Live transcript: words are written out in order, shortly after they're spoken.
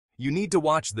You need to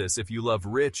watch this if you love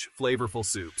rich, flavorful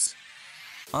soups.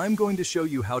 I'm going to show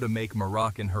you how to make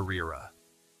Moroccan Harira.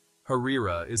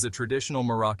 Harira is a traditional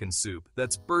Moroccan soup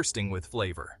that's bursting with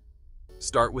flavor.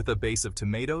 Start with a base of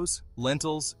tomatoes,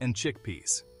 lentils, and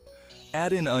chickpeas.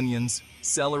 Add in onions,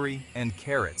 celery, and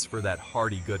carrots for that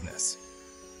hearty goodness.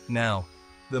 Now,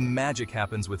 the magic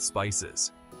happens with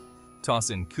spices.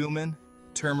 Toss in cumin,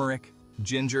 turmeric,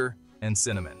 ginger, and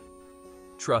cinnamon.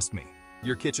 Trust me,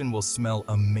 your kitchen will smell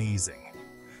amazing.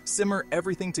 Simmer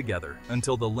everything together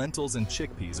until the lentils and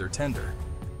chickpeas are tender.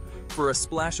 For a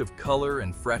splash of color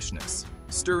and freshness,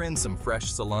 stir in some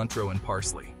fresh cilantro and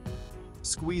parsley.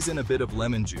 Squeeze in a bit of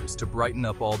lemon juice to brighten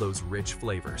up all those rich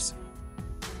flavors.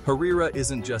 Harira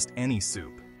isn't just any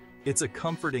soup, it's a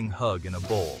comforting hug in a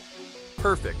bowl,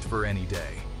 perfect for any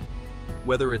day.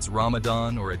 Whether it's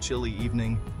Ramadan or a chilly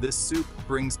evening, this soup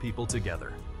brings people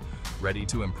together. Ready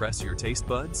to impress your taste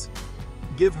buds?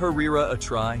 Give Harira a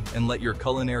try and let your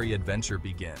culinary adventure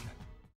begin.